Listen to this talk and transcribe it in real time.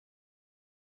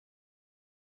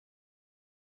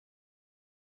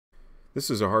This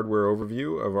is a hardware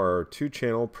overview of our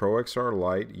 2-channel ProXR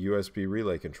Lite USB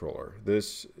relay controller.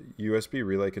 This USB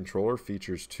relay controller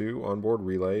features 2 onboard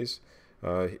relays.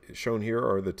 Shown here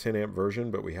are the 10 amp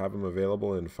version, but we have them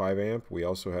available in 5 amp. We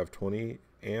also have 20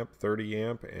 amp, 30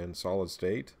 amp, and solid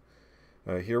state.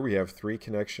 Here we have 3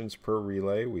 connections per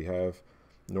relay. We have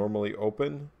normally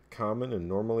open, common, and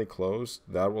normally closed.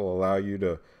 That will allow you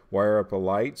to wire up a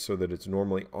light so that it's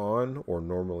normally on or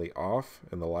normally off,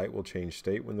 and the light will change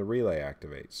state when the relay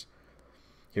activates.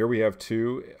 Here we have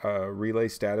 2 relay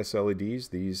status LEDs.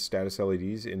 These status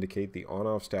LEDs indicate the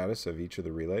on-off status of each of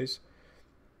the relays.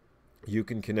 You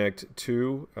can connect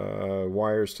 2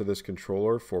 wires to this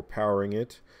controller for powering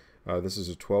it. This is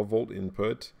a 12-volt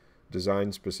input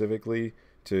designed specifically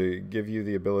to give you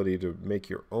the ability to make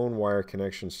your own wire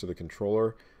connections to the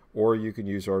controller, or you can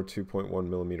use our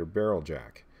 2.1mm barrel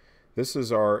jack. This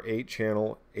is our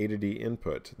 8-channel A-to-D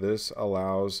input. This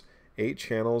allows 8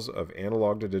 channels of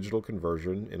analog to digital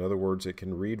conversion. In other words, it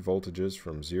can read voltages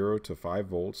from 0 to 5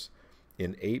 volts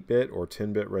in 8-bit or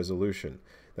 10-bit resolution.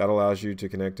 That allows you to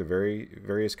connect to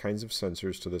various kinds of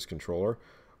sensors to this controller,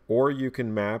 or you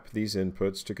can map these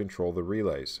inputs to control the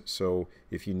relays. So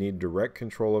if you need direct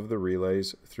control of the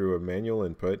relays through a manual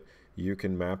input, you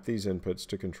can map these inputs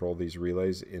to control these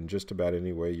relays in just about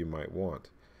any way you might want.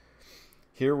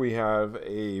 Here we have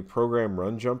a program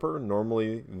run jumper.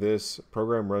 Normally this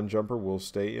program run jumper will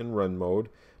stay in run mode,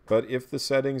 but if the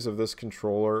settings of this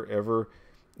controller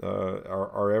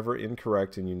are ever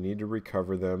incorrect and you need to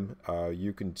recover them,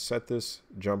 you can set this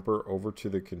jumper over to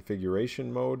the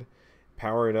configuration mode,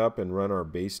 power it up, and run our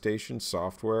base station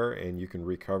software, and you can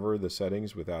recover the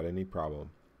settings without any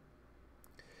problem.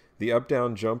 The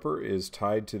up-down jumper is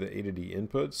tied to the A-to-D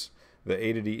inputs. The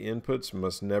A-to-D inputs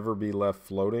must never be left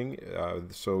floating,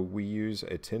 so we use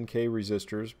a 10K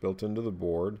resistors built into the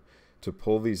board to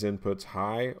pull these inputs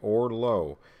high or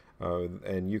low,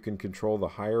 and you can control the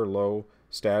high or low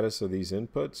status of these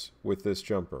inputs with this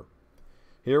jumper.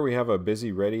 Here we have a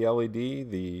busy ready LED.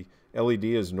 The LED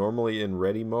is normally in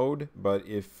ready mode, but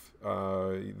if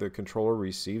the controller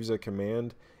receives a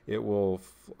command, it will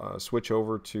switch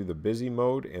over to the busy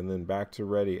mode and then back to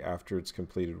ready after it's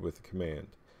completed with the command.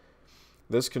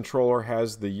 This controller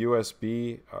has the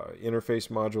USB interface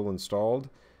module installed.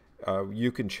 You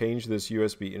can change this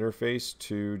USB interface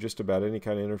to just about any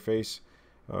kind of interface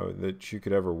that you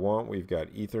could ever want. We've got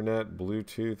Ethernet,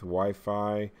 Bluetooth,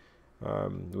 Wi-Fi.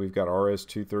 We've got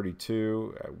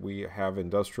RS-232. We have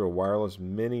industrial wireless.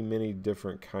 Many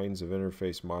different kinds of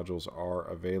interface modules are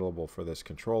available for this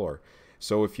controller.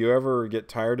 So if you ever get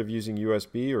tired of using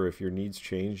USB, or if your needs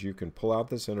change, you can pull out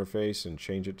this interface and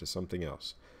change it to something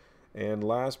else. And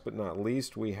last but not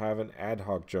least, we have an ad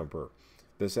hoc jumper.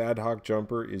 This ad hoc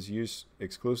jumper is used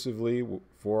exclusively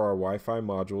for our Wi-Fi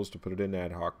modules to put it in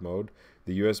ad hoc mode.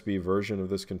 The USB version of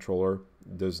this controller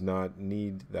does not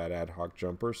need that ad hoc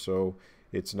jumper, so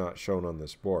it's not shown on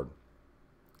this board.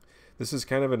 This is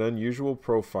kind of an unusual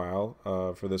profile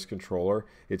for this controller.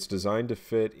 It's designed to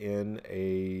fit in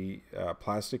a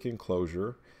plastic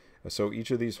enclosure. So each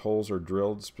of these holes are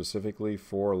drilled specifically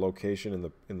for a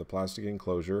location in the plastic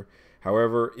enclosure.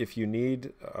 However, if you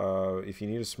need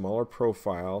a smaller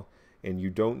profile and you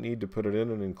don't need to put it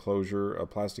in an enclosure, a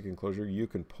plastic enclosure, you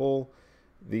can pull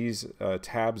these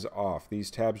tabs off. These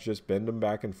tabs just bend them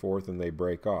back and forth and they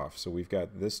break off. So we've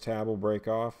got this tab will break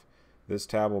off, this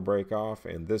tab will break off,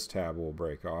 and this tab will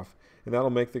break off. And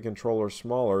that'll make the controller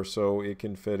smaller so it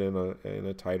can fit in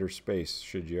a tighter space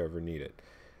should you ever need it.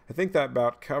 I think that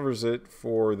about covers it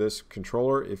for this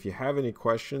controller. If you have any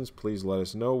questions, please let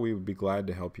us know. We would be glad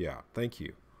to help you out. Thank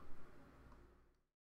you.